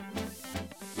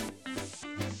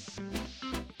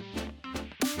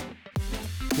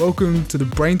Welcome to the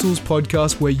Brain Tools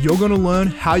podcast, where you're going to learn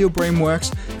how your brain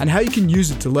works and how you can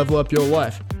use it to level up your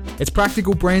life. It's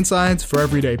practical brain science for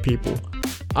everyday people.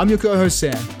 I'm your co-host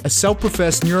Sam, a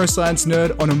self-professed neuroscience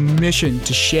nerd on a mission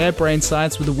to share brain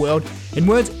science with the world in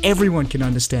words everyone can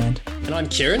understand. And I'm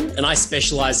Kieran, and I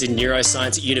specialise in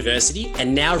neuroscience at university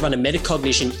and now run a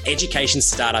metacognition education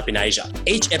startup in Asia.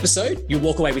 Each episode, you'll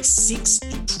walk away with 6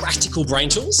 practical brain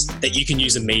tools that you can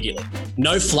use immediately.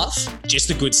 No fluff, just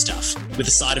the good stuff, with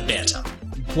a side of banter.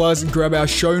 Plus, grab our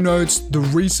show notes, the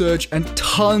research, and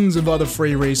tons of other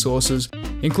free resources,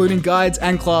 including guides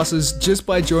and classes, just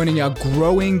by joining our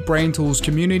growing Brain Tools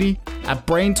community at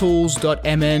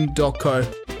braintools.mn.co.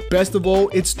 Best of all,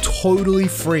 it's totally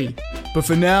free. But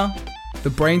for now, the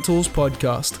Brain Tools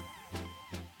podcast.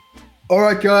 All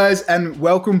right, guys, and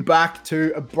welcome back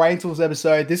to a Brain Tools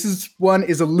episode. This one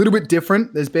is a little bit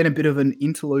different. There's been a bit of an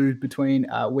interlude between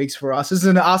weeks for us. This is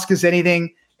an Ask Us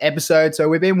Anything episode. So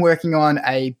we've been working on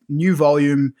a new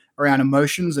volume around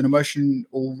emotions and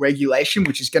emotional regulation,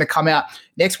 which is going to come out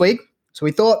next week. So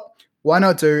we thought, why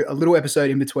not do a little episode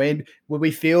in between where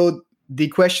we field the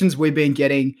questions we've been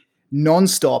getting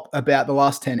nonstop about the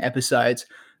last 10 episodes.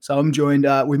 So I'm joined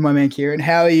with my man, Kieran.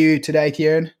 How are you today,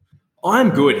 Kieran? I'm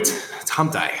good. It's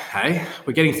hump day, hey?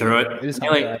 We're getting through it. It is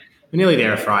hump day. We're nearly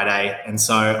there on Friday, and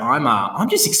so I'm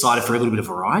just excited for a little bit of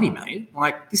variety, mate.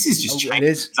 Like, this is just changing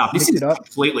things up. This is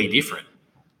completely different.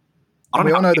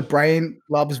 We all know the brain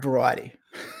loves variety.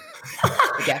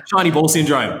 Okay. Shiny ball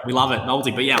syndrome. We love it.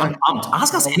 Novelty. But yeah, I'm pumped.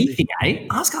 Ask us anything, eh?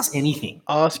 Ask us anything.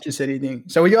 Ask us anything.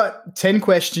 So we got 10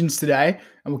 questions today,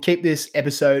 and we'll keep this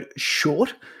episode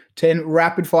short. 10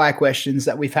 rapid fire questions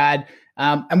that we've had.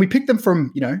 And we picked them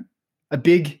from, a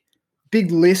big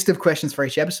list of questions for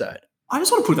each episode. I just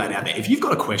want to put that out there. If you've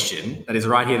got a question that is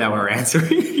right here that we're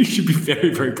answering, you should be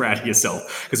very, very proud of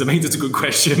yourself, because it means it's a good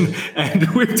question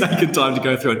and we've taken time to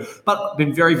go through it. But I've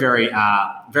been very, very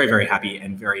happy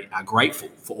and very grateful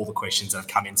for all the questions that have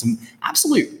come in. Some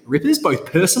absolute rippers, both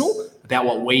personal about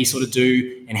what we sort of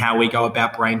do and how we go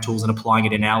about brain tools and applying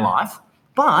it in our life,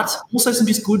 but also some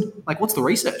just good, like, what's the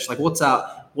research? Like, what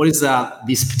does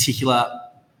this particular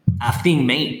thing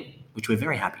mean? Which we're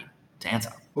very happy to answer.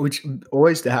 Which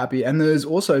always to happy. And there's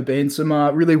also been some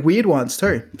really weird ones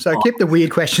too. So keep the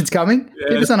weird questions coming. Yeah,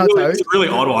 keep us on our toes. Some really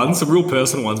odd ones, some real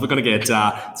personal ones. We're going to get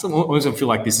some. I'm going to feel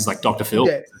like this is like Dr. Phil.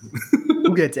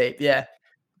 We'll get deep, yeah.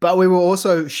 But we will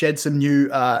also shed some new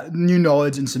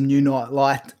knowledge and some new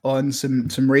light on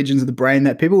some regions of the brain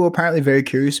that people were apparently very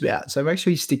curious about. So make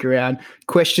sure you stick around.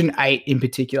 Question 8 in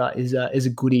particular is a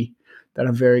goodie that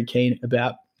I'm very keen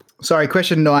about. Sorry,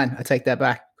 question 9. I take that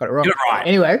back. Got it wrong. Get it right.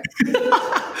 Anyway.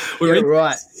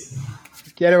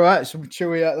 Get it right. So should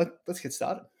we, let's get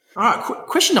started. All right.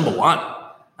 Question number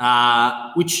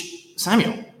 1, which,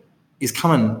 Samuel, is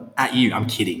coming at you. I'm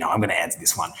kidding. No, I'm going to answer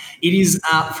this one. It is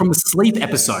from the sleep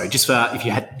episode, just for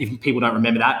if people don't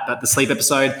remember that, but the sleep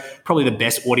episode, probably the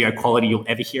best audio quality you'll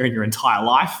ever hear in your entire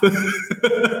life. when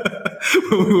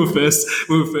we were first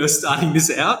starting this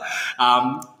out.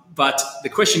 But the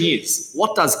question is,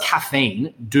 what does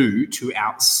caffeine do to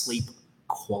our sleep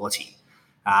quality?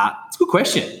 It's a good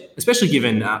question, especially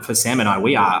given for Sam and I,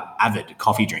 we are avid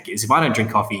coffee drinkers. If I don't drink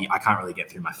coffee, I can't really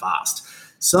get through my fast.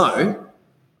 So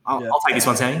I'll take this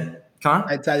one, Sam. Can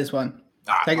I? I'd say this one.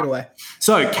 Take it away.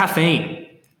 So caffeine.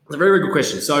 It's a very, very good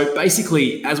question. So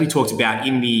basically, as we talked about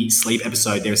in the sleep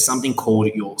episode, there is something called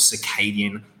your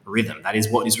circadian rhythm. That is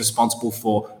what is responsible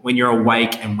for when you're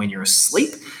awake and when you're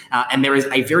asleep. And there is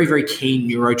a very, very key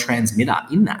neurotransmitter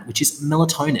in that, which is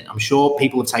melatonin. I'm sure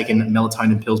people have taken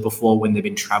melatonin pills before when they've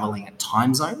been traveling at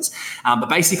time zones. But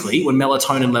basically, when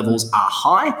melatonin levels are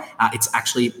high, it's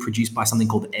actually produced by something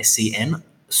called SCN,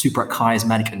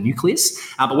 suprachiasmatic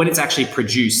nucleus. But when it's actually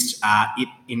produced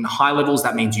in high levels,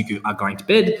 that means you are going to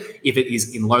bed. If it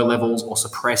is in low levels or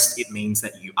suppressed, it means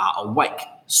that you are awake.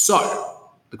 So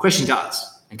the question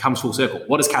comes full circle.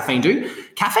 What does caffeine do?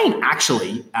 Caffeine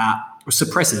actually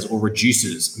suppresses or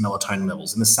reduces melatonin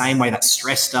levels in the same way that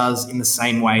stress does, in the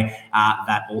same way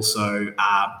that also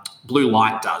blue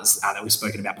light does that we've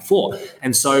spoken about before.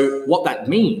 And so what that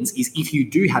means is if you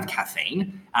do have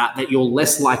caffeine, that you're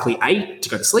less likely, A, to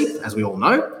go to sleep, as we all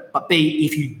know, but B,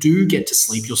 if you do get to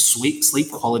sleep, your sleep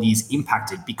quality is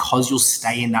impacted because you'll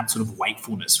stay in that sort of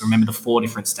wakefulness. Remember the 4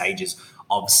 different stages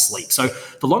of sleep. So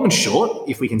the long and short,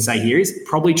 if we can say here, is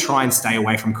probably try and stay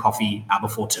away from coffee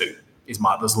before 2 is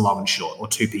the long and short, or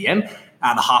 2 p.m.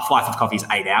 The half-life of coffee is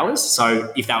 8 hours.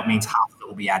 So if that means half of it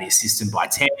will be out of your system by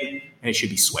 10, and it should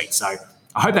be sweet. So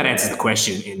I hope that answers the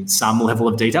question in some level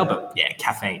of detail, but yeah,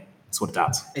 caffeine, that's what it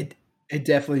does. It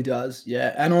definitely does,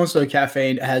 yeah. And also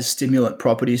caffeine has stimulant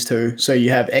properties too. So you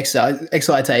have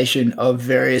excitation of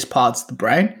various parts of the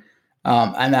brain,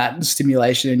 and that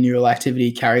stimulation and neural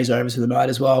activity carries over to the night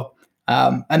as well.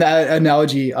 And that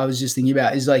analogy I was just thinking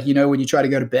about is like, when you try to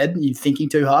go to bed and you're thinking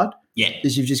too hard Yeah.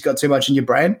 because you've just got too much in your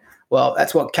brain. Well,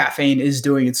 that's what caffeine is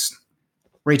doing. It's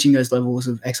reaching those levels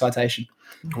of excitation.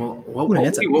 Well,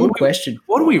 That's a good question.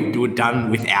 What do we do done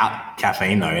without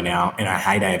caffeine though in our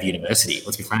heyday of university?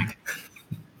 Let's be frank.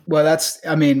 Well,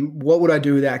 what would I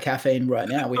do without caffeine right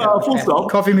now? We have full a stop.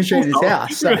 coffee machine in Full this stop.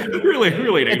 house. So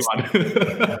really need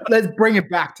one. let's bring it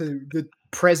back to the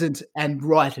present and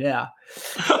right now.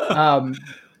 I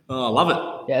love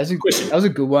it. Yeah, that was a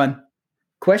good one.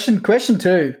 Question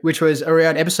 2, which was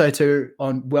around episode 2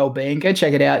 on well-being. Go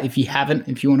check it out if you haven't,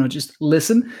 if you want to just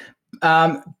listen.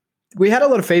 We had a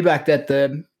lot of feedback that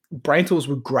the brain tools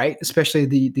were great, especially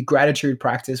the gratitude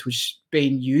practice, which is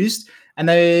being used. And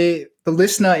the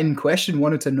listener in question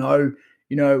wanted to know,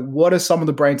 what are some of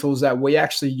the brain tools that we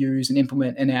actually use and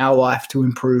implement in our life to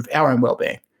improve our own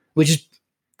well-being, which is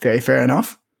very fair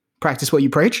enough. Practice what you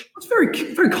preach. It's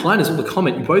very, very kind as well to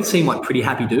comment. You both seem like pretty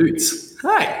happy dudes.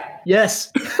 Hey.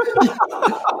 Yes.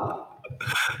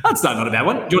 That's not a bad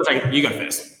one. Do you want to take it? You go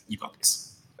first. You got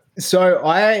this. So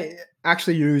I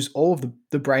actually use all of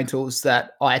the brain tools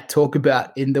that I talk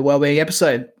about in the wellbeing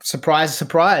episode. Surprise,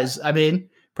 surprise.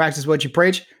 Practice what you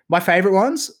preach. My favorite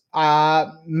ones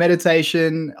are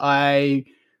meditation. I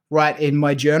write in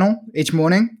my journal each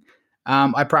morning.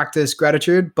 I practice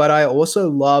gratitude, but I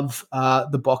also love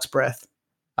the box breath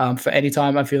for any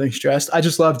time I'm feeling stressed. I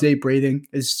just love deep breathing.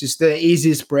 It's just the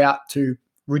easiest route to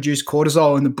reduce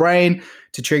cortisol in the brain,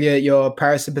 to trigger your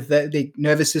parasympathetic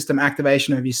nervous system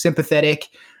activation of your sympathetic.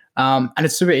 And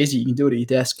it's super easy. You can do it at your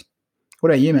desk. What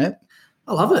about you, mate?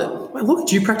 I love it. Well,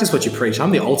 look, you practice what you preach.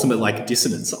 I'm the ultimate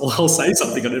dissonance. I'll say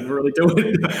something, I never really do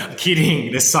it. I'm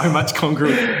kidding. There's so much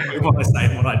congruence between what I say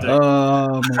and what I do.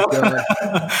 Oh my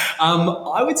God.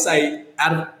 I would say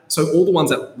so all the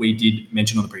ones that we did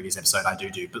mention on the previous episode, I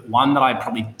do, but one that I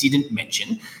probably didn't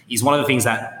mention is one of the things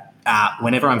that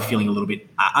whenever I'm feeling a little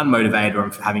bit unmotivated or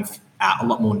I'm having a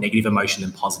lot more negative emotion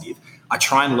than positive, I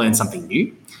try and learn something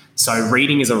new. So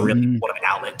reading is a really important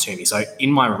outlet to me. So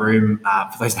in my room,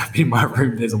 for those that have been in my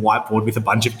room, there's a whiteboard with a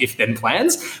bunch of if-then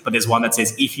plans, but there's one that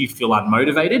says, if you feel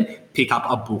unmotivated, pick up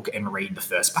a book and read the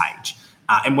first page.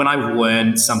 And when I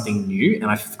learn something new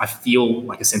and I feel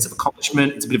like a sense of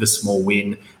accomplishment, it's a bit of a small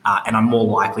win, and I'm more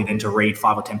likely then to read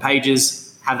 5 or 10 pages,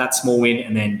 have that small win,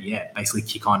 and then, basically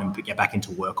kick on and get back into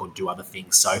work or do other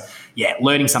things. So,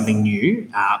 learning something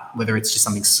new, whether it's just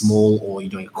something small or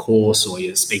you're doing a course or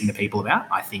you're speaking to people about,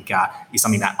 I think is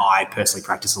something that I personally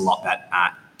practice a lot that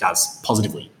does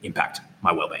positively impact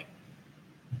my well-being.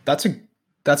 That's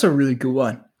a really good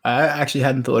one. I actually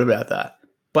hadn't thought about that.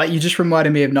 But you just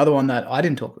reminded me of another one that I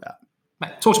didn't talk about.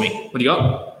 Mate, talk to me. What do you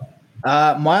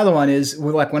got? My other one is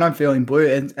when I'm feeling blue,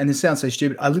 and this sounds so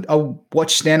stupid, I'll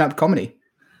watch stand-up comedy.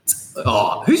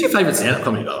 Oh, who's your favourite stand-up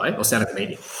comedy, by the way, or stand-up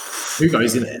comedian? Who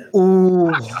goes in there?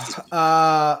 Ooh,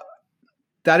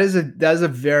 that is a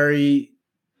very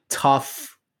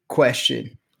tough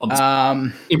question.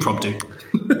 Impromptu.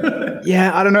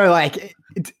 Yeah, I don't know.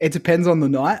 It depends on the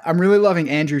night. I'm really loving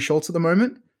Andrew Schultz at the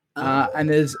moment. And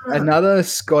there's another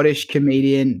Scottish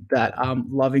comedian that I'm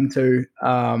loving too,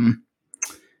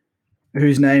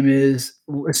 whose name is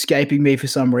escaping me for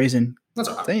some reason. That's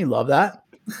all right. Don't you love that?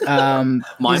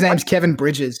 His name's Kevin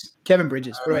Bridges. Kevin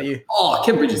Bridges. What about you? Oh,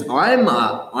 Kevin Bridges.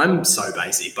 I'm so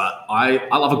basic, but I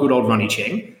love a good old Ronnie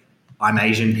Cheng. I'm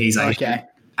Asian. He's Asian. Okay.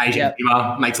 Asian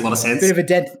humor makes a lot of sense.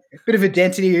 Bit of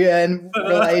identity and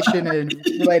relation and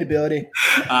relatability.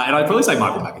 And I'd probably say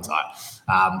Michael McIntyre.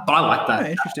 But I like that.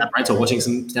 Interesting. Great to watching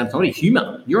some stand-up comedy.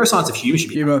 Humor. Neuroscience of humor should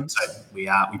be humor. So we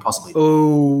possibly.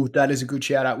 Oh, that is a good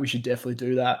shout out. We should definitely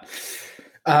do that.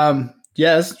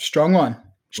 That's a strong one.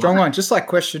 Strong one. Just like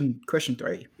question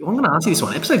 3. I'm going to ask you this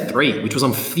one. Episode 3, which was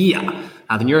on fear,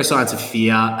 the neuroscience of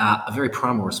fear, a very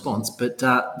primal response, but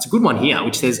it's a good one here,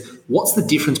 which says, what's the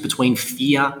difference between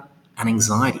fear and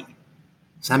anxiety?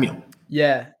 Samuel.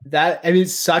 Yeah,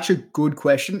 it's such a good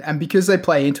question. And because they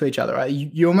play into each other, right?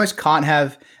 You almost can't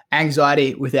have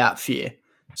anxiety without fear.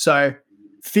 So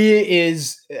fear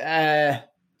is the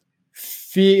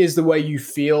way you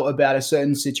feel about a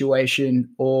certain situation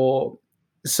or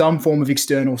some form of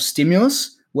external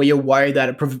stimulus where you're worried that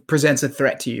it presents a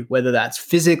threat to you, whether that's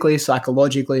physically,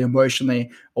 psychologically, emotionally,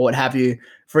 or what have you.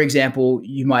 For example,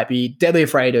 you might be deadly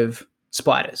afraid of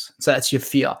spiders. So that's your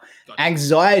fear.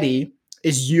 Anxiety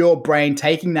is your brain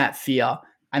taking that fear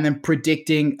and then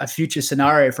predicting a future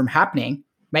scenario from happening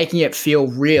making it feel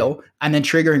real, and then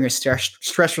triggering a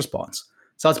stress response.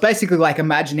 So it's basically like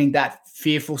imagining that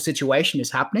fearful situation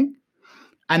is happening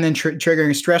and then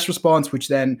triggering a stress response, which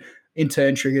then in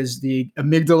turn triggers the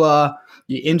amygdala,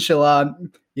 your insula,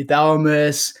 your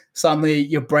thalamus. Suddenly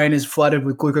your brain is flooded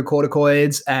with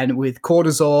glucocorticoids and with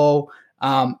cortisol,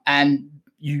 and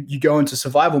you go into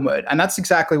survival mode. And that's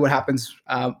exactly what happens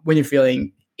when you're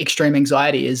feeling extreme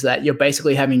anxiety, is that you're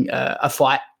basically having a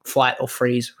fight, flight, or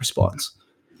freeze response.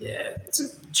 Yeah.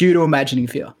 Due to imagining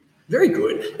fear. Very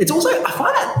good. It's also, I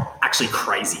find that actually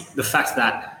crazy, the fact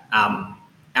that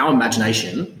our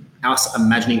imagination, us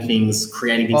imagining things,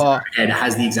 creating things in our head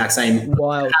has the exact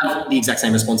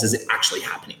same response as it actually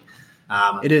happening.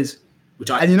 It is.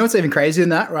 And you know what's even crazier than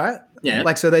that, right? Yeah.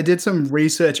 Like, so they did some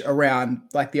research around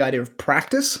like the idea of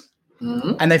practice,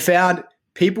 and they found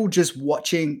people just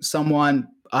watching someone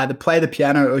either play the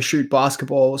piano or shoot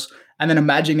basketballs and then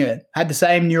imagining it had the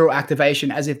same neural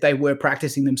activation as if they were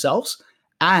practicing themselves,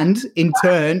 and in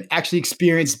turn actually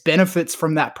experienced benefits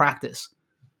from that practice.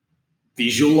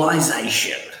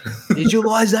 Visualization.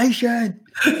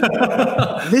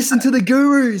 Listen to the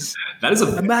gurus. That is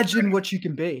imagine what you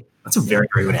can be. That's a very,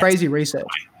 very good crazy research.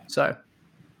 So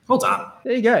well done.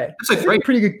 There you go. Episode 3.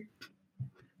 Pretty good.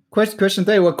 Question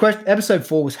 3. Well, episode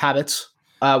 4 was habits,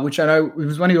 which I know it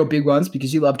was one of your big ones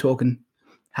because you love talking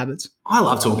habits. I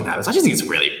love talking habits. I just think it's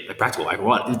really practical. Like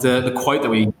what the quote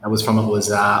that was from it was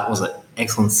it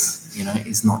excellence,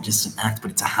 is not just an act,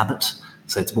 but it's a habit.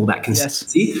 So it's all about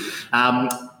consistency. Yes.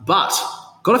 But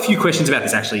got a few questions about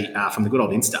this actually from the good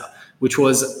old Insta, which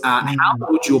was how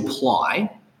would you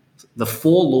apply the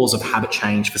 4 laws of habit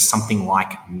change for something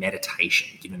like meditation?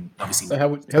 Given obviously, so how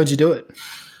would you do it?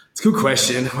 It's a good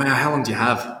question. Wow, how long do you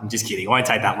have? I'm just kidding. It won't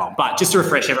take that long. But just to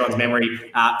refresh everyone's memory,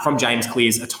 from James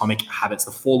Clear's Atomic Habits,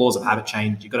 the 4 laws of habit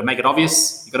change. You've got to make it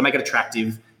obvious. You've got to make it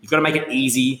attractive. You've got to make it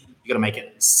easy. You've got to make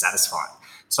it satisfying.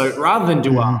 So rather than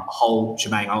do a whole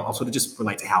shebang, I'll sort of just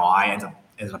relate to how I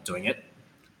ended up doing it.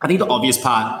 I think the obvious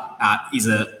part is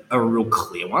a real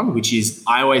clear one, which is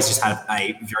I always just have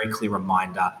a very clear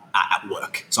reminder at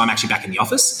work. So I'm actually back in the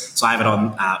office. So I have it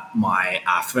on my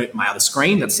other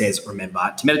screen that says,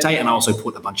 remember to meditate. And I also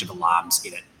put a bunch of alarms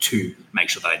in it to make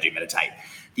sure that I do meditate.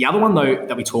 The other one, though,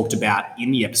 that we talked about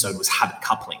in the episode was habit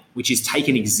coupling, which is take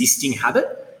an existing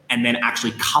habit and then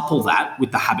actually couple that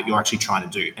with the habit you're actually trying to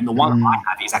do. And the one I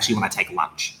have is actually when I take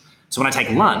lunch. So when I take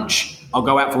lunch, I'll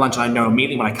go out for lunch and I know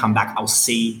immediately when I come back, I'll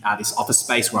see this office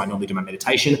space where I normally do my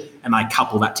meditation, and I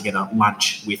couple that together,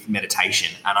 lunch with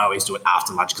meditation. And I always do it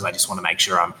after lunch because I just want to make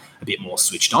sure I'm a bit more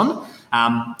switched on.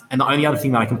 And the only other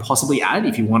thing that I can possibly add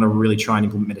if you want to really try and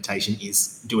implement meditation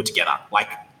is do it together. Like,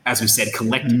 as we've said,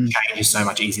 collective change is so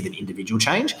much easier than individual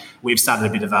change. We've started a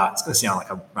bit of it's going to sound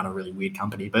like I run a really weird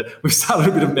company, but we've started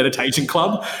a bit of meditation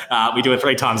club. We do it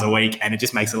 3 times a week, and it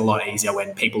just makes it a lot easier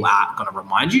when people are going to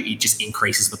remind you. It just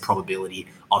increases the probability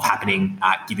of happening,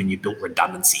 given you built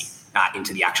redundancy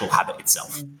into the actual habit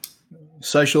itself.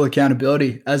 Social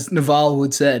accountability, as Naval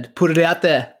would said, put it out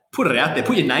there. Put it out there.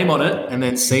 Put your name on it, and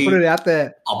then see. Put it out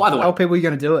there. Oh, by the way, how people are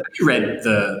going to do it? Have you read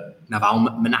the Naval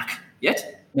Manac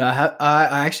yet? No,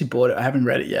 I actually bought it. I haven't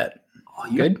read it yet. Oh,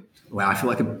 you good? Wow, I feel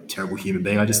like a terrible human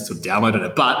being. I just sort of downloaded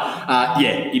it. But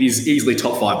it is easily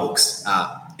top 5 books.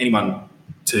 Anyone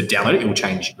to download it, it will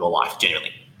change your life,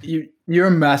 genuinely. You're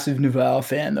a massive Naval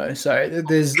fan, though. So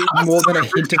there's more than a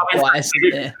hint of bias in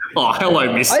there. Oh,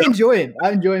 hello, mister. I enjoy him.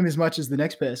 I enjoy him as much as the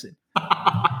next person.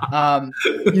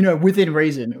 Within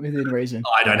reason.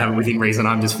 I don't have it within reason.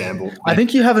 I'm just fanboy. I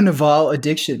think you have a Naval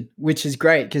addiction, which is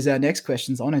great because our next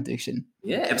question's on addiction.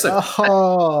 Yeah, episode.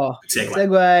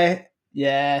 Segue.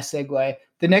 Yeah, segue.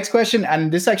 The next question,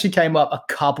 and this actually came up a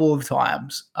couple of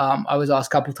times. I was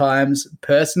asked a couple of times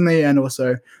personally and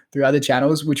also through other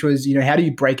channels, which was, how do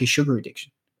you break a sugar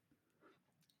addiction?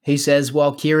 He says,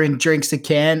 while Kieran drinks a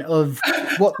can of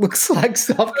what looks like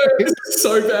soft drinks. It's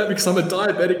so bad because I'm a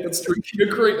diabetic that's drinking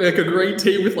a green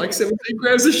tea with like 17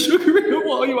 grams of sugar in it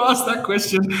while you asked that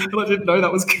question. And I didn't know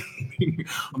that was coming.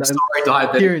 I'm sorry,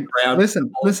 diabetic. Kieran,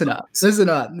 listen up. This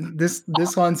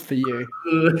one's for you.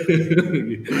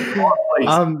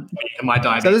 Am I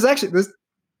diabetic? So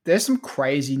there's some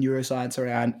crazy neuroscience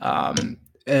around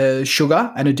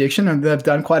sugar and addiction, and they've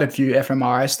done quite a few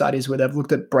fMRI studies where they've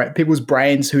looked at people's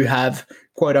brains who have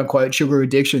quote unquote sugar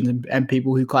addictions and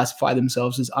people who classify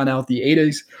themselves as unhealthy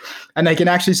eaters, and they can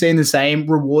actually see the same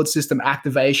reward system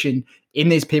activation in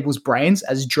these people's brains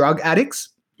as drug addicts.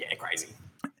 Yeah, crazy.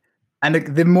 And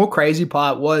the more crazy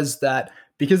part was that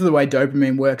because of the way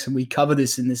dopamine works, and we cover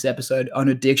this in this episode on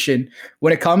addiction,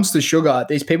 when it comes to sugar,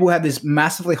 these people have this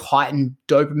massively heightened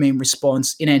dopamine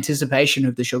response in anticipation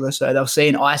of the sugar. So they'll see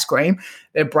an ice cream,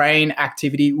 their brain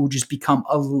activity will just become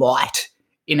alight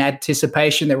in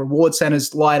anticipation. Their reward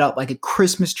centers light up like a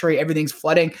Christmas tree, everything's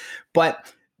flooding.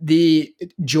 But the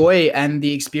joy and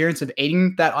the experience of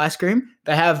eating that ice cream,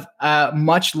 they have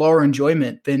much lower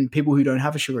enjoyment than people who don't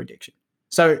have a sugar addiction.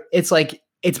 So it's like,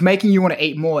 it's making you want to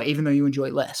eat more even though you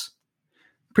enjoy less.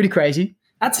 Pretty crazy.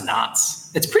 That's nuts.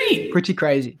 It's pretty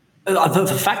crazy.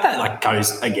 The fact that like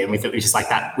goes again with it, it's just like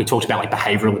that. We talked about like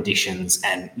behavioral addictions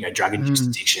and drug-induced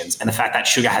addictions, and the fact that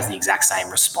sugar has the exact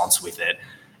same response with it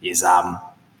is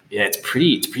it's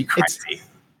pretty crazy.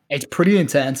 It's pretty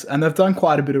intense, and they've done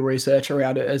quite a bit of research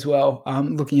around it as well,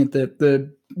 looking at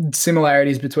the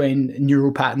similarities between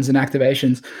neural patterns and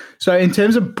activations. So in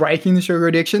terms of breaking the sugar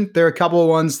addiction, there are a couple of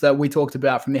ones that we talked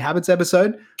about from the habits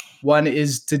episode. One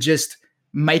is to just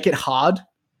make it hard,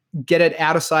 get it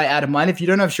out of sight, out of mind. If you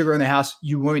don't have sugar in the house,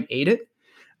 you won't eat it.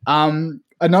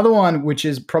 Another one, which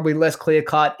is probably less clear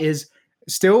cut, is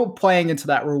still playing into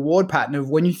that reward pattern of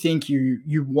when you think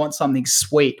you want something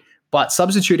sweet, but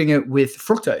substituting it with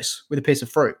fructose, with a piece of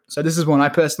fruit. So this is one I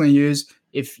personally use.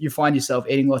 If you find yourself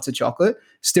eating lots of chocolate,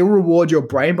 still reward your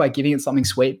brain by giving it something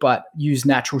sweet, but use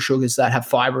natural sugars that have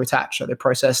fiber attached, so they're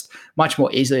processed much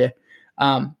more easily.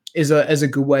 Is a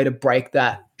good way to break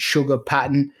that sugar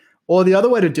pattern. Or the other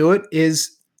way to do it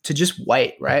is to just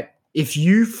wait, right? If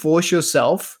you force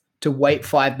yourself to wait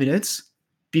 5 minutes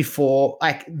before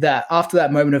like that, after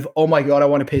that moment of, oh my God, I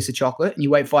want a piece of chocolate, and you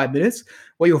wait 5 minutes,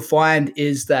 what you'll find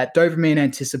is that dopamine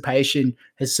anticipation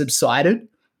has subsided.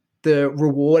 The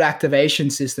reward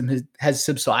activation system has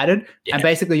subsided. Yeah. And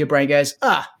basically your brain goes,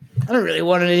 I don't really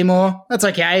want it anymore. That's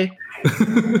okay.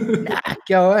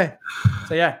 Go away.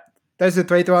 So yeah, those are the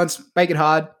three ones. Make it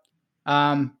hard,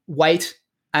 wait,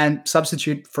 and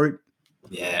substitute fruit.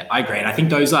 Yeah, I agree. And I think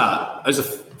those are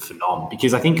phenomenal,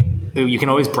 because I think you can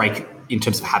always break in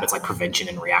terms of habits like prevention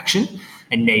and reaction,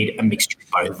 and need a mixture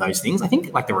of both of those things. I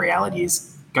think like the reality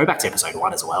is, go back to episode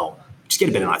 1 as well. Just get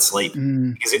a better night's sleep.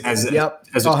 Because as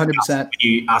 100%. When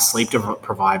you are sleep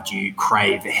deprived, you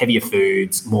crave heavier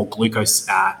foods, more glucose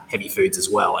heavy foods as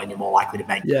well, and you're more likely to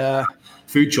make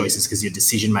food choices because your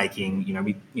decision making,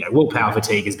 willpower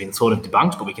fatigue has been sort of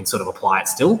debunked, but we can sort of apply it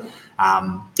still.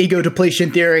 Ego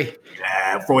depletion theory.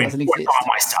 Yeah, Freud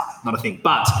waster, not a thing.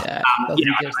 But I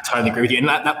totally agree with you. And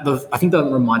I think that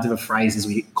reminds me of a phrase as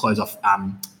we close off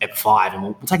Ep 5, and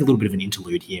we'll take a little bit of an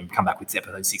interlude here and come back with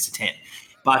episode 6 to 10.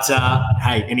 But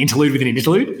hey, an interlude with an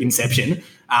interlude, Inception.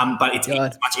 But it's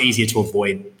much easier to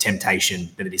avoid temptation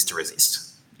than it is to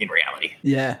resist in reality.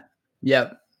 Yeah.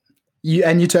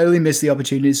 You totally missed the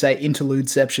opportunity to say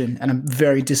interludeception, and I'm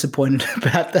very disappointed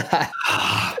about that.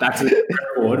 Back to the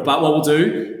board. But what we'll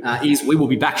do is we will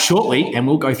be back shortly, and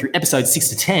we'll go through episodes 6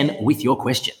 to 10 with your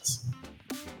questions.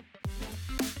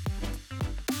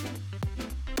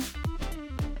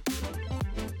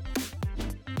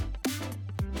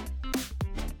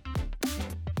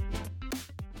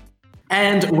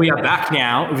 And we are back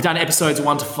now. We've done episodes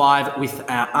 1 to 5 with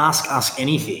Ask Us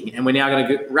Anything, and we're now going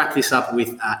to wrap this up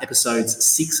with episodes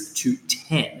 6 to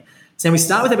 10. So we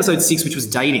start with episode 6, which was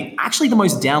dating. Actually, the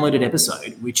most downloaded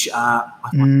episode, which I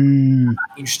find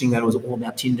interesting that it was all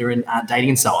about Tinder and dating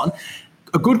and so on.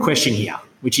 A good question here,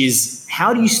 which is,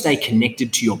 how do you stay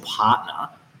connected to your partner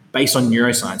based on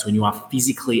neuroscience when you are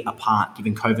physically apart,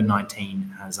 given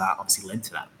COVID-19 has obviously led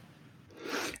to that?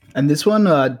 And this one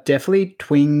definitely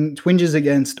twinges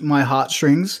against my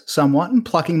heartstrings somewhat, and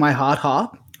plucking my heart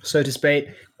harp, so to speak,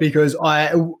 because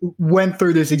I went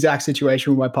through this exact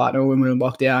situation with my partner when we were in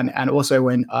lockdown, and also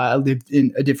when I lived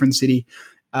in a different city,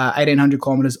 1,800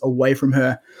 kilometers away from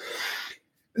her.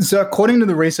 So according to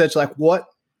the research, like what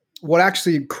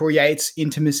actually creates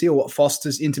intimacy, or what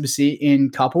fosters intimacy in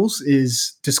couples,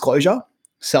 is disclosure,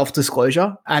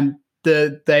 self-disclosure. And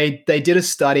they did a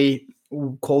study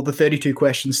called the 32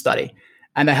 question study.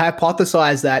 And they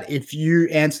hypothesized that if you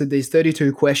answered these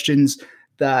 32 questions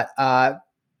that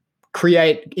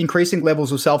create increasing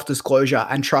levels of self-disclosure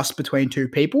and trust between two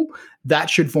people, that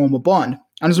should form a bond.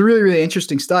 And it's a really, really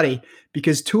interesting study,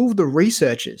 because two of the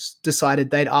researchers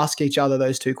decided they'd ask each other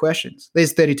those 2 questions.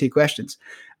 There's 32 questions.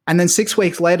 And then 6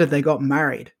 weeks later, they got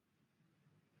married.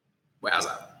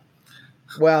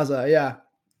 Wowza, yeah.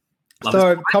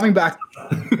 So coming back,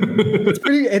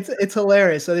 it's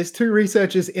hilarious. So there's 2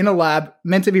 researchers in a lab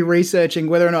meant to be researching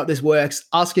whether or not this works,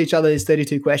 ask each other these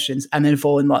 32 questions, and then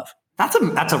fall in love. That's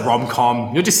a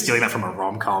rom-com. You're just stealing that from a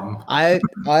rom-com. I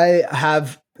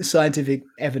have scientific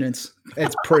evidence.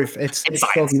 It's proof. It's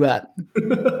talking about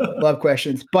love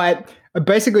questions. But It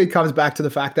basically comes back to the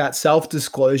fact that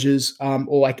self-disclosures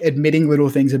or like admitting little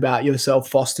things about yourself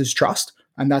fosters trust.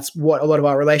 And that's what a lot of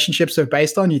our relationships are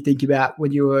based on. You think about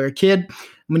when you were a kid,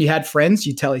 when you had friends,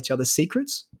 you tell each other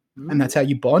secrets, and that's how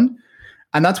you bond.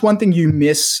 And that's one thing you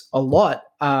miss a lot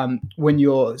when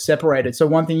you're separated. So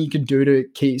one thing you can do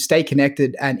to stay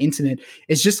connected and intimate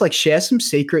is just like share some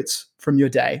secrets from your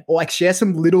day, or like share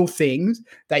some little things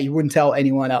that you wouldn't tell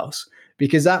anyone else,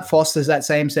 because that fosters that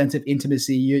same sense of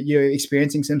intimacy. You're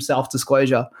experiencing some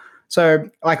self-disclosure. So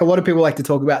like a lot of people like to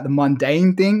talk about the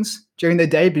mundane things during the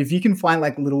day, but if you can find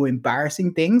like little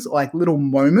embarrassing things, like little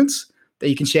moments that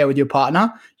you can share with your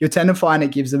partner, you'll tend to find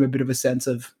it gives them a bit of a sense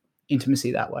of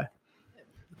intimacy that way.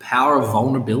 Power of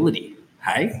vulnerability.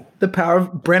 Hey, the power of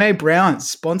Brené Brown,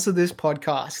 sponsor this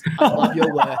podcast. I love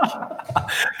your work.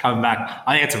 Coming back.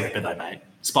 I think it's a ripper though, mate.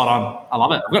 Spot on. I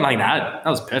love it. I've got nothing to add. That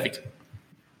was perfect.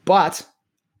 But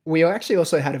we actually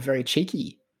also had a very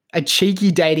cheeky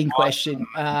dating question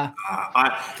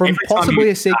from possibly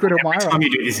a secret admirer. Every time you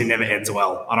do this, it never ends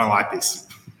well. I don't like this.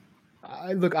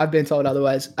 Look, I've been told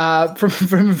otherwise.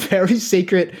 From a very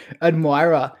secret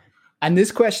admirer. And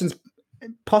this question's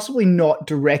possibly not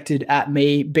directed at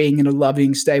me being in a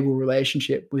loving, stable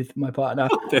relationship with my partner.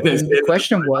 The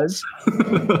question was,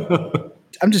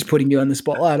 I'm just putting you on the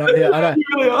spotlight. I don't. You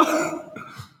really are.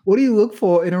 What do you look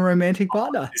for in a romantic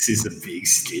partner? This is a big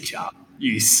stitch up.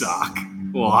 You suck.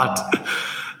 What?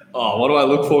 Oh, what do I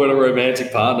look for in a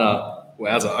romantic partner?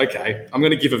 Wowza. Okay. I'm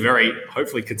going to give a very,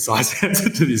 hopefully, concise answer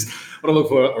to this. What do I look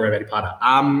for in a romantic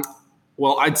partner?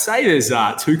 Well, I'd say there's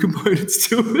two components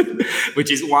to it,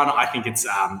 which is one, I think it's,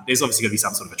 there's obviously got to be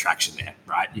some sort of attraction there,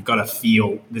 right? You've got to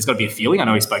feel, there's got to be a feeling. I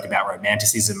know we spoke about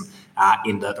romanticism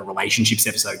in the relationships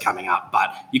episode coming up,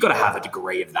 but you've got to have a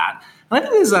degree of that. And I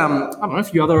think there's, I don't know, a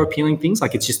few other appealing things,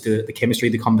 like it's just the chemistry,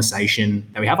 the conversation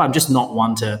that we have. I'm just not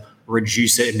one to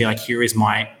reduce it and be like, here is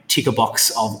my ticker box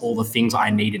of all the things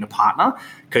I need in a partner,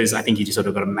 because I think you just sort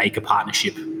of got to make a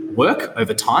partnership work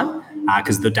over time.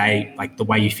 Because the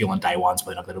way you feel on day one is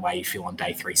probably not the way you feel on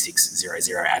day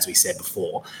 3600, as we said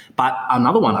before. But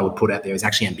another one I would put out there is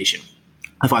actually ambition.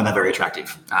 I find that very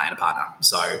attractive in a partner.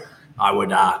 So I would,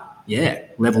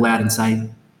 level out and say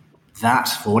that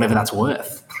for whatever that's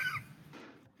worth.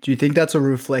 Do you think that's a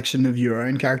reflection of your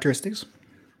own characteristics?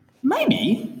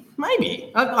 Maybe.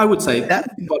 I would say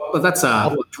that, but that's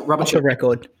Robert off the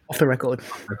record.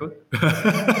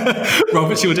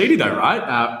 Robert Cialdini, though,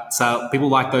 right? So people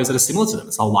like those that are similar to them.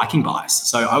 It's a liking bias.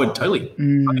 So I would totally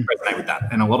resonate with that,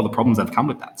 and a lot of the problems that have come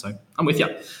with that. So I'm with you.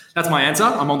 That's my answer.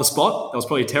 I'm on the spot. That was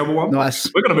probably a terrible one.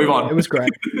 Nice. We're going to move on. It was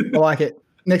great. I like it.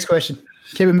 Next question.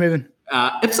 Keep it moving.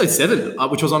 Episode 7,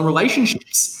 which was on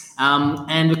relationships.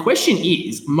 And the question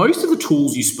is, most of the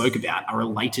tools you spoke about are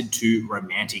related to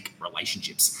romantic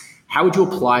relationships. How would you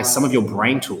apply some of your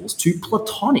brain tools to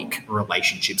platonic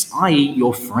relationships, i.e.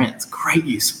 your friends? Great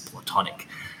use of platonic.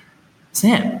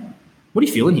 Sam, what are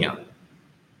you feeling here?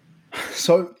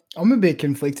 So I'm a bit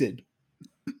conflicted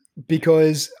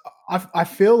because I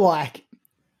feel like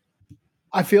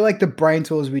the brain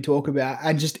tools we talk about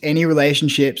and just any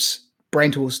relationships,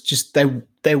 brain tools, just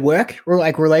they work. Or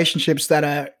like relationships that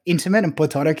are intimate and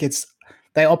platonic,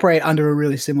 they operate under a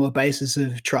really similar basis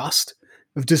of trust,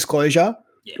 of disclosure,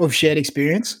 of shared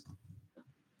experience.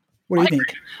 What do you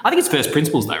think? I think it's first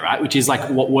principles though, right? Which is like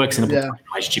what works in a platonic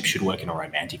relationship should work in a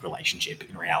romantic relationship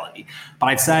in reality. But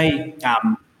I'd say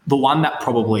the one that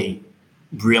probably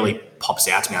really pops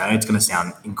out to me, I know it's going to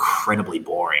sound incredibly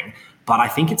boring, but I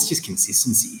think it's just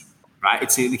consistency, right?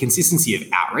 It's the consistency of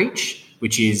outreach,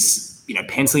 which is,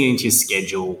 penciling it into your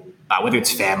schedule, whether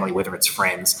it's family, whether it's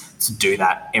friends, to do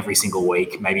that every single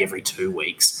week, maybe every 2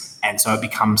 weeks. And so it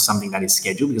becomes something that is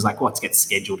scheduled because what gets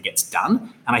scheduled gets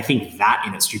done. And I think that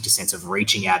in its strictest sense of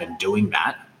reaching out and doing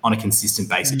that on a consistent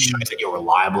basis shows that you're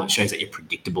reliable. It shows that you're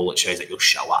predictable. It shows that you'll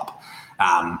show up.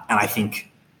 And I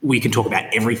think we can talk about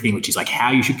everything, which is like how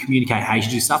you should communicate, how you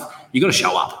should do stuff. You got to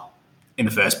show up in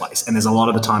the first place. And there's a lot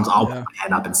of the times I'll put my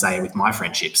hand up and say it with my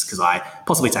friendships because I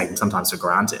possibly take them sometimes for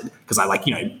granted because I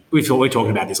we're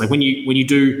talking about this. Like when you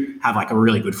do have like a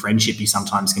really good friendship, you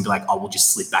sometimes can be like, we'll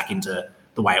just slip back into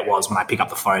the way it was when I pick up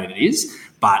the phone, and it is.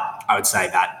 But I would say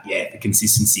that, the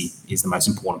consistency is the most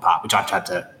important part, which I've tried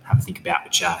to have a think about,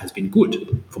 which has been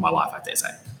good for my life, I dare say.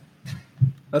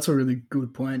 That's a really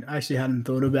good point. I actually hadn't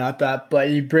thought about that, but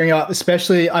you bring up,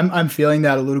 especially I'm feeling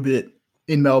that a little bit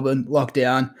in Melbourne,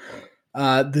 lockdown.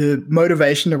 The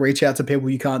motivation to reach out to people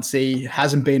you can't see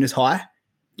hasn't been as high.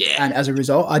 Yeah. And as a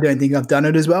result, I don't think I've done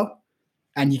it as well.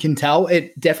 And you can tell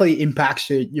it definitely impacts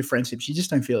your friendships. You just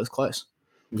don't feel as close.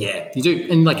 Yeah, you do.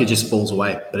 And it just falls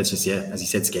away. But it's just, as you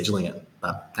said, scheduling it.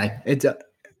 But hey.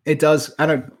 It does.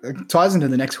 And it ties into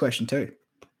the next question too.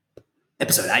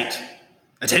 Episode 8.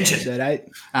 Attention. Episode 8.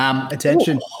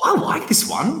 Attention. I like this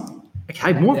one.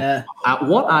 Okay, more. Yeah.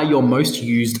 What are your most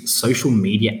used social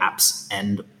media apps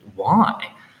and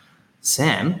why?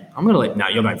 Sam, I'm going to let... No,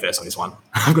 you're going first on this one.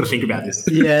 I've got to think about this.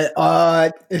 Yeah,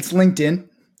 it's LinkedIn.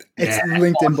 It's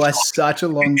LinkedIn by such a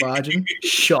long margin.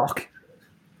 Shock.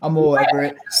 I'm all over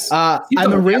it.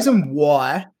 And the reason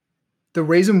why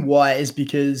is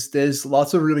because there's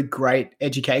lots of really great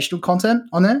educational content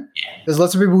on there. There's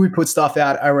lots of people who put stuff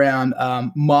out around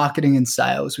marketing and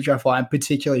sales, which I find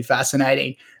particularly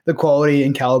fascinating, the quality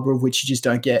and caliber of which you just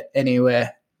don't get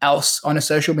anywhere else on a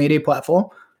social media platform.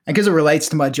 And because it relates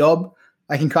to my job,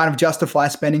 I can kind of justify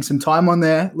spending some time on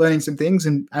there, learning some things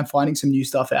and finding some new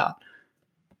stuff out.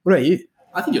 What about you?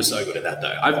 I think you're so good at that,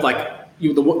 though. I've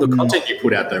the content you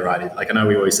put out there, right? Like, I know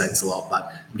we always say this a lot,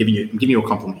 but I'm giving you a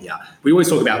compliment here. We always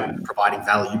talk about providing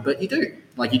value, but you do.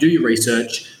 Like, you do your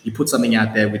research, you put something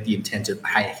out there with the intent of,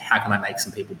 hey, how can I make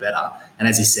some people better? And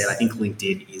as you said, I think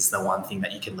LinkedIn is the one thing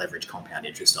that you can leverage compound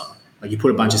interest on. Like, you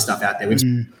put a bunch of stuff out there. We've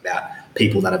spoken about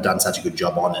people that have done such a good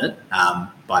job on it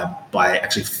by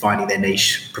actually finding their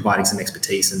niche, providing some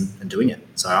expertise and doing it.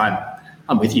 So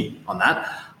I'm with you on that.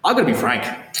 I've got to be frank.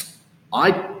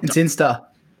 It's Insta.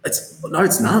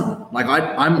 It's none. Like,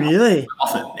 I'm really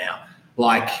off it now.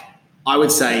 Like, I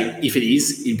would say if it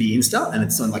is, it'd be Insta, and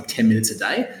it's on like 10 minutes a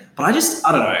day. But I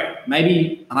don't know,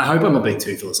 maybe, and I hope I'm not being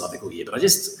too philosophical here, but I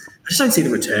just don't see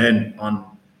the return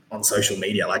on social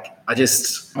media. Like, I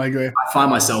agree. I find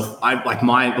myself,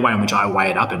 the way in which I weigh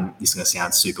it up, and this is going to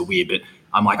sound super weird, but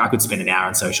I'm like, I could spend an hour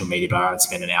on social media, but I would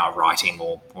spend an hour writing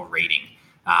or reading,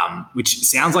 which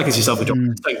sounds like it's yourself a job.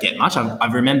 I don't get much.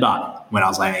 I remember when I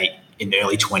was like in the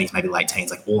early 20s, maybe late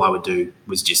teens, like all I would do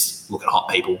was just look at hot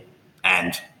people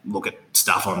and look at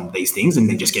stuff on these things and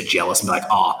then just get jealous and be like,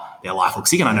 oh, their life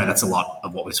looks sick. And I know that's a lot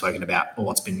of what we've spoken about or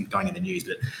what's been going in the news,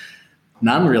 but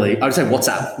none really. I would say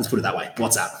WhatsApp. Let's put it that way.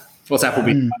 WhatsApp will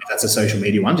be, if that's a social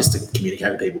media one, just to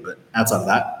communicate with people. But outside of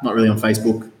that, not really on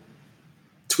Facebook.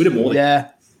 Twitter more.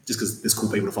 Just because there's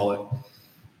cool people to follow.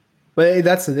 But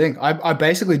that's the thing. I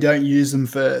basically don't use them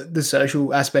for the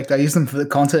social aspect. I use them for the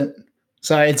content.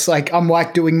 So it's like I'm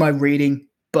like doing my reading,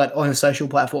 but on a social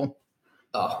platform.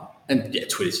 Oh, and yeah,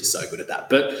 Twitter's just so good at that.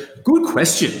 But good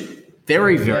question.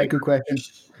 Very, very good question.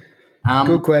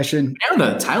 Good question. Now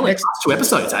on the tail end, last 2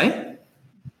 episodes, eh?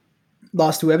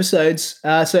 Last 2 episodes.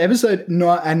 So episode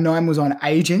 9 was on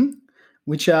aging,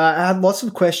 which I had lots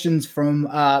of questions from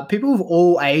people of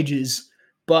all ages.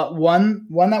 But one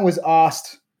that was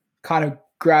asked kind of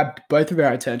grabbed both of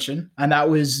our attention. And that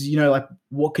was, like,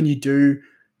 what can you do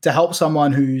to help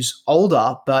someone who's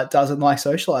older but doesn't like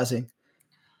socializing?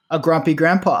 A grumpy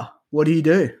grandpa, what do you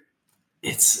do?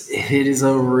 It is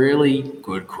a really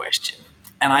good question.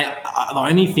 And the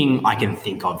only thing I can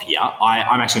think of here,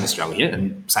 I'm actually going to struggle here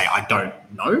and say I don't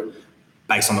know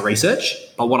based on the research.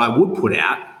 But what I would put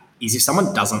out is if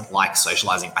someone doesn't like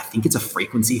socializing, I think it's a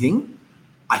frequency thing.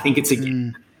 I think it's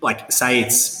like, say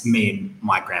it's me and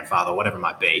my grandfather, whatever it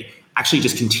might be, actually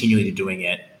just continually doing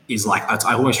it is like,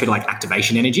 I almost treat it like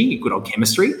activation energy, good old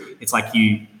chemistry. It's like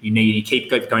you keep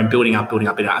going, building up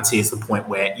until it's the point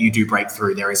where you do break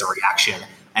through, there is a reaction,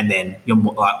 and then you're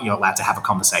allowed to have a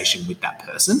conversation with that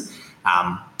person.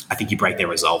 I think you break their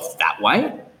resolve that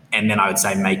way. And then I would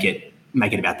say make it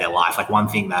about their life. Like, one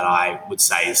thing that I would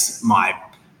say is my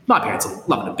parents are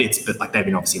loving the bits, but like they've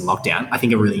been obviously in lockdown. I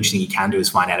think a really interesting thing you can do is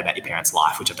find out about your parents'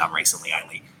 life, which I've done recently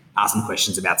only. Ask them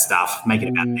questions about stuff, make it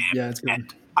about them. Yeah, that's good.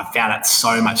 And I've found out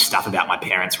so much stuff about my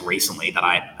parents recently that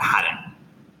I hadn't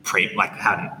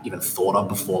even thought of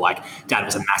before. Like, Dad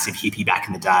was a massive hippie back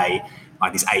in the day,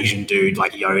 like this Asian dude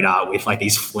like Yoda with like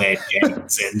these flared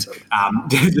jets and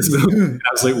just an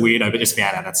absolute weirdo, but just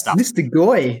found out that stuff. Mr.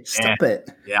 Goy, stop it.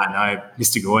 Yeah, I know,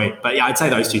 Mr. Goy. But yeah, I'd say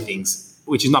those 2 things,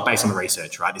 which is not based on the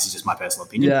research, right? This is just my personal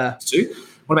opinion. Yeah.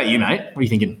 What about you, mate? What are you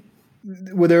thinking?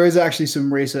 Well, there is actually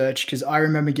some research because I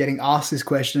remember getting asked this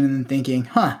question and thinking,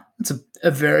 that's a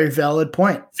very valid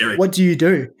point. What do you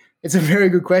do? It's a very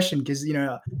good question because,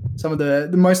 some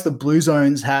of most of the blue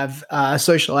zones have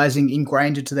socializing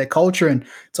ingrained into their culture, and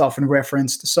it's often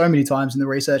referenced so many times in the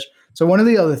research. So one of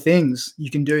the other things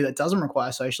you can do that doesn't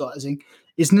require socializing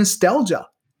is nostalgia.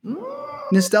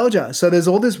 Nostalgia. So there's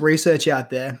all this research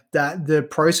out there that the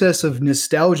process of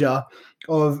nostalgia,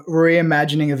 of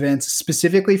reimagining events,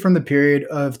 specifically from the period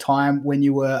of time when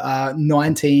you were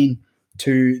 19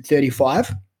 to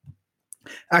 35,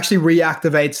 actually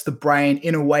reactivates the brain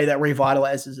in a way that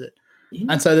revitalizes it. Yeah.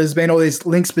 And so there's been all these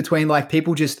links between like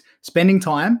people just spending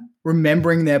time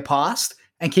remembering their past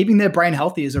and keeping their brain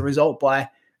healthy as a result by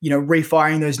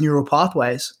refiring those neural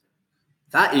pathways.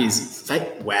 That is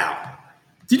wow.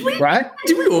 Did we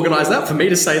organize that for me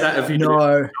to say that?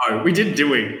 No, we didn't, do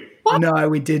we? What? No,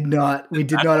 we did not. We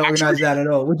did not organize that at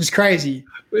all, which is crazy.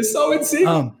 We're so in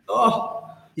sync.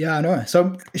 Yeah, I know.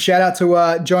 So shout out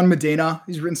to John Medina.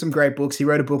 He's written some great books. He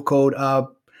wrote a book called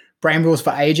Brain Rules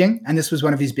for Aging, and this was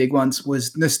one of his big ones.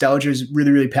 Was nostalgia is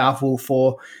really, really powerful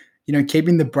for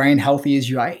keeping the brain healthy as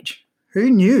you age. Who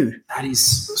knew? That is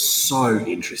so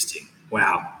interesting.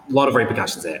 Wow, a lot of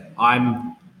repercussions there.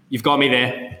 You've got me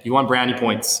there. You want brownie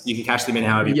points. You can cash them in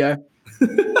however you go.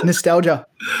 Nostalgia.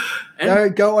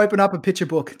 Go open up a picture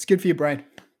book. It's good for your brain.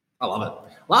 I love it.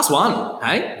 Last one,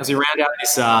 hey, as we round out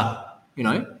this,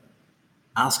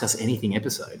 Ask Us Anything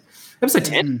episode. Episode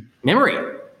 10,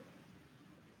 memory.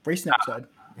 Recent episode.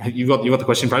 You got the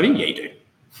question, Brody? Yeah, you do.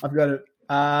 I've got it.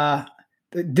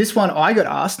 This one I got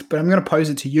asked, but I'm going to pose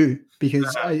it to you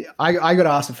because I got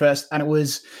asked it first, and it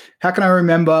was, how can I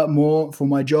remember more for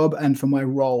my job and for my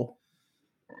role?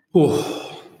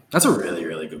 Oh, that's a really,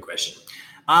 really good question.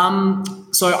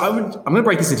 So I'm going to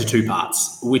break this into two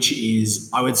parts, which is,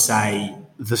 I would say,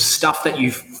 the stuff that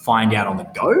you find out on the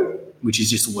go, which is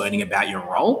just learning about your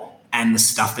role, and the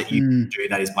stuff that you do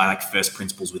that is by like first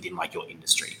principles within like your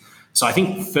industry. So I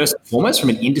think first and foremost, from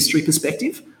an industry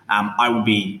perspective, I would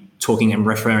be talking and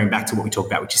referring back to what we talked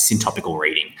about, which is syntopical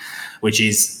reading, which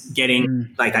is getting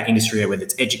like that industry, whether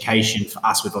it's education. For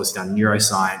us, we've obviously done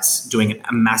neuroscience, doing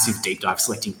a massive deep dive,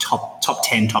 selecting top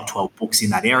 10, top 12 books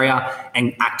in that area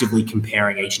and actively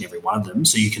comparing each and every one of them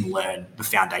so you can learn the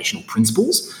foundational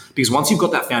principles. Because once you've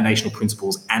got that foundational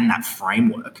principles and that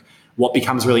framework, what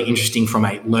becomes really interesting from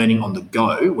a learning on the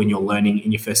go when you're learning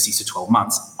in your first 6 to 12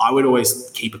 months, I would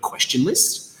always keep a question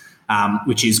list,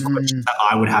 which is questions that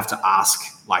I would have to ask,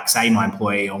 like say my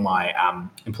employee or my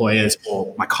employers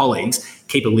or my colleagues,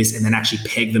 keep a list and then actually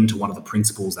peg them to one of the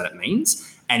principles that it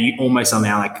means. And you almost are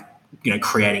now like,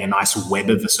 creating a nice web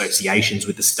of associations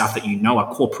with the stuff that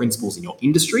are core principles in your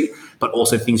industry, but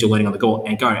also things you're learning on the go,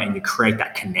 and you create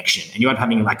that connection. And you end up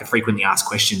having like a frequently asked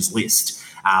questions list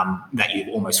that you've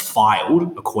almost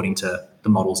filed according to the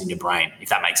models in your brain, if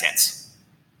that makes sense.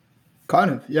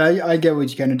 Kind of. Yeah, I get what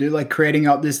you're going to do, like creating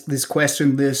up this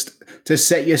question list to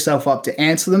set yourself up to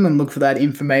answer them and look for that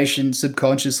information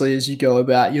subconsciously as you go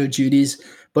about your duties,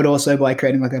 but also by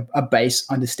creating like a base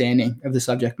understanding of the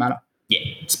subject matter. Yeah,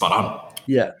 spot on.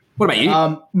 Yeah. What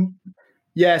about you?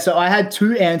 Yeah, so I had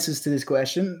two answers to this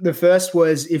question. The first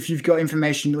was, if you've got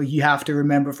information you have to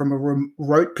remember from a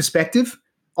rote perspective,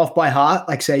 off by heart,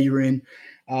 like say you're in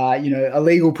a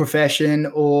legal profession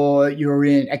or you're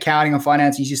in accounting or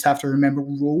finance, you just have to remember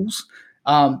rules.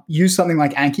 Use something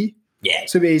like Anki. Yeah.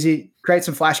 Super easy. Create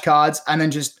some flashcards and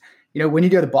then just, when you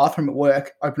go to the bathroom at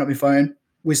work, open up your phone,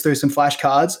 whiz through some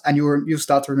flashcards and you'll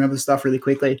start to remember the stuff really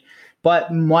quickly.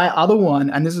 But my other one,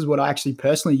 and this is what I actually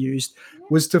personally used,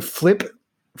 was to flip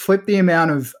the amount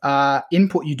of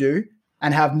input you do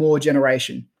and have more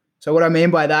generation. So what I mean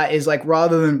by that is, like,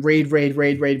 rather than read,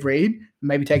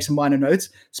 maybe take some minor notes,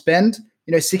 spend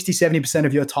 60, 70%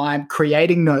 of your time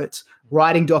creating notes,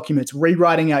 writing documents,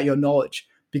 rewriting out your knowledge,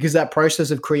 because that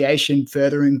process of creation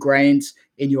further ingrains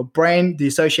in your brain the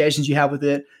associations you have with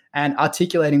it, and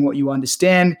articulating what you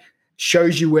understand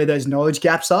shows you where those knowledge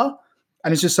gaps are.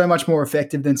 And it's just so much more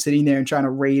effective than sitting there and trying to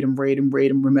read and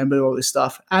remember all this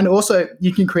stuff. And also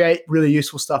you can create really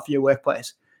useful stuff for your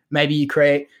workplace. Maybe you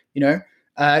create,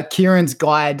 Kieran's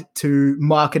guide to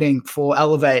marketing for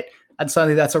Elevate. And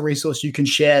suddenly that's a resource you can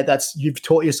share. You've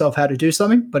taught yourself how to do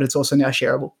something, but it's also now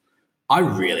shareable. I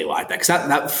really like that because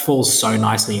that falls so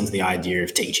nicely into the idea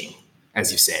of teaching, as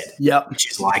you've said. Yeah.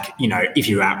 Which is like, if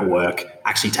you're at work,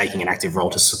 actually taking an active role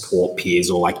to support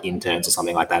peers or like interns or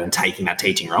something like that and taking that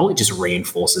teaching role, it just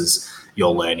reinforces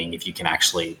your learning if you can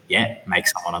actually, make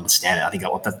someone understand it. I think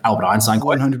that's Albert Einstein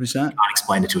quote. 100%. You can't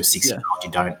explain it to a 6-year-old,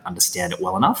 you don't understand it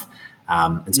well enough.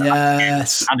 And so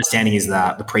yes. Understanding is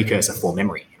the precursor for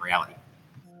memory in reality.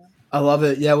 I love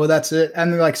it. Yeah, well, that's it.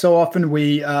 And like so often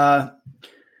we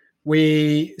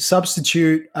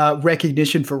substitute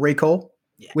recognition for recall.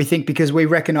 Yeah. We think because we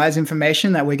recognize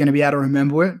information that we're going to be able to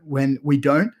remember it when we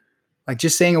don't. Like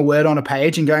just seeing a word on a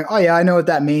page and going, oh yeah, I know what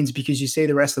that means because you see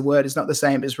the rest of the word is not the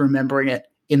same as remembering it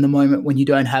in the moment when you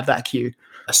don't have that cue.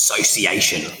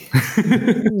 Association.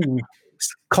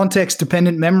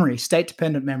 Context-dependent memory,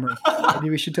 state-dependent memory.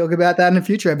 Maybe we should talk about that in a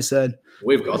future episode.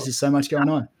 There's just so much going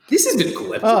on. This has been a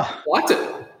cool episode. I liked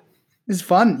it. This is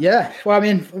fun, yeah. Well, I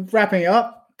mean, wrapping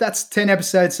up, that's 10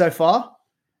 episodes so far.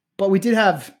 But we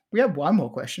have one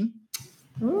more question.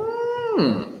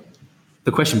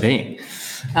 The question being,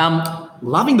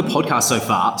 loving the podcast so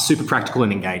far, super practical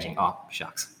and engaging. Oh,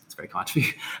 shucks. very kind of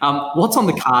you. What's on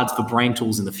the cards for Brain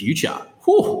Tools in the future?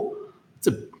 Whew,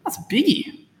 that's a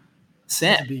biggie.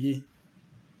 Sam, That's a biggie.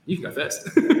 you can go first.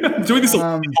 I'm doing this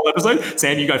whole episode.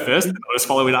 Sam, you go first. I'll just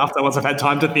follow it after once I've had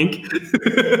time to think.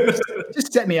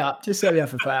 Just set me up. Just set me up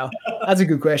for fail. That's a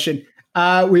good question.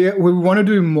 We want to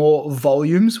do more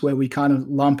volumes where we kind of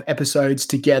lump episodes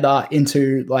together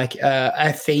into like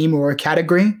a theme or a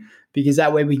category, because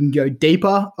that way we can go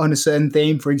deeper on a certain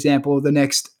theme. For example, the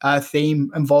next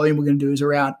theme and volume we're going to do is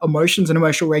around emotions and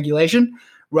emotional regulation,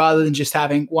 rather than just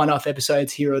having one-off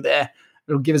episodes here or there.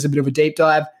 It'll give us a bit of a deep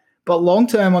dive. But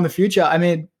long-term on the future, I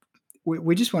mean,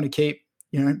 we just want to keep,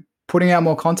 putting out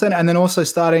more content, and then also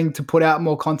starting to put out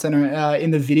more content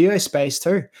in the video space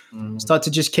too. Start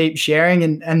to just keep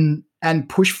sharing and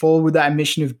push forward with that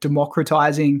mission of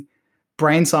democratizing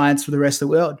brain science for the rest of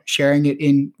the world, sharing it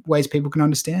in ways people can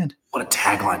understand. What a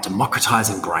tagline,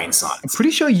 democratizing brain science. I'm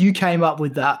pretty sure you came up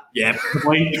with that. Yeah.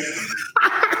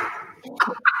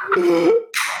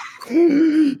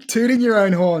 Tooting your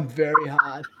own horn very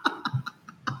hard.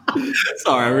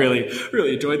 Sorry, I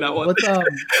really enjoyed that one. What's That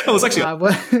was actually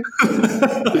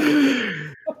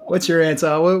what's your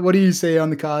answer? What do you see on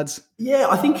the cards? Yeah,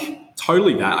 I think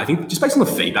totally that. I think just based on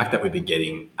the feedback that we've been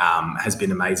getting has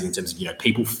been amazing in terms of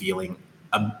people feeling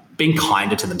being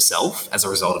kinder to themselves as a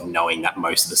result of knowing that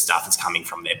most of the stuff is coming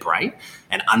from their brain,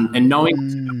 and knowing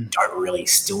we don't really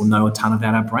still know a ton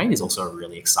about our brain is also a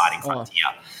really exciting frontier.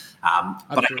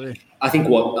 But I think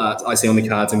what I see on the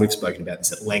cards, and we've spoken about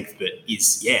this at length, but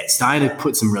is starting to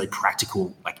put some really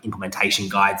practical implementation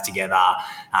guides together,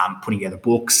 putting together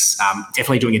books,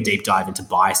 definitely doing a deep dive into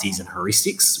biases and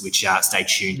heuristics, which stay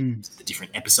tuned to the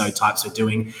different episode types we're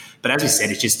doing. But as we said,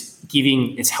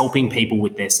 it's helping people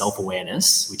with their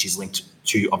self-awareness, which is linked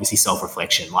to obviously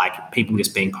self-reflection, like people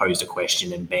just being posed a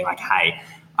question and being like, hey,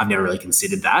 I've never really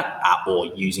considered that, or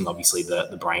using obviously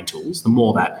the brain tools. The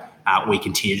more that we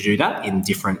continue to do that in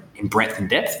breadth and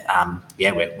depth,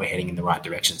 we're heading in the right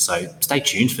direction. So stay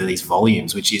tuned for these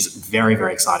volumes, which is very,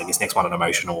 very exciting. This next one on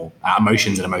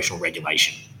emotions and emotional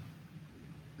regulation.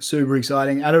 Super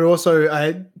exciting. And it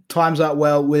also times out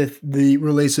well with the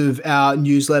release of our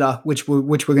newsletter, which we're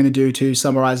going to do to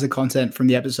summarize the content from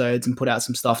the episodes and put out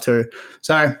some stuff too.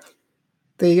 So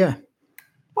there you go.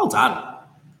 Well done.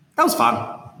 That was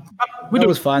fun. That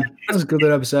was fun. That was a good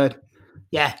little episode.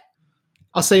 Yeah.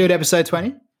 I'll see you at episode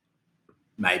 20.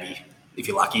 Maybe, if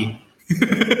you're lucky. Make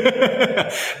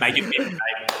it big, mate.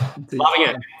 Loving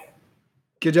it.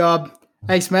 Good job.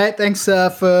 Thanks, mate. Thanks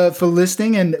for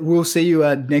listening, and we'll see you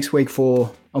next week for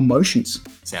emotions.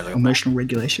 Sounds like emotional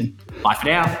regulation. Bye for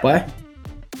now. Bye.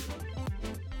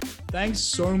 Thanks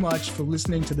so much for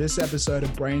listening to this episode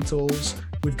of Brain Tools.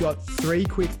 We've got 3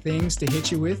 quick things to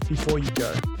hit you with before you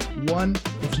go. 1,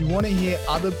 if you want to hear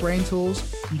other Brain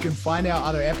Tools, you can find our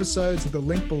other episodes at the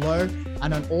link below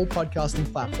and on all podcasting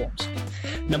platforms.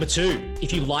 Number 2,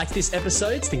 if you like this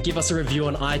episode, then give us a review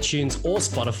on iTunes or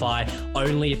Spotify,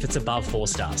 only if it's above 4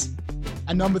 stars.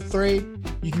 And number 3,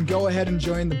 you can go ahead and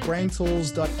join the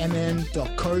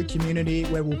braintools.mn.co community,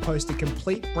 where we'll post a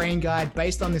complete brain guide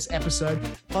based on this episode,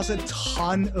 plus a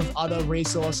ton of other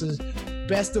resources.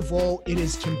 Best of all, it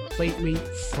is completely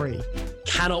free.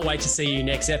 Cannot wait to see you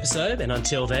next episode. And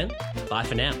until then, bye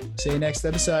for now. See you next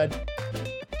episode.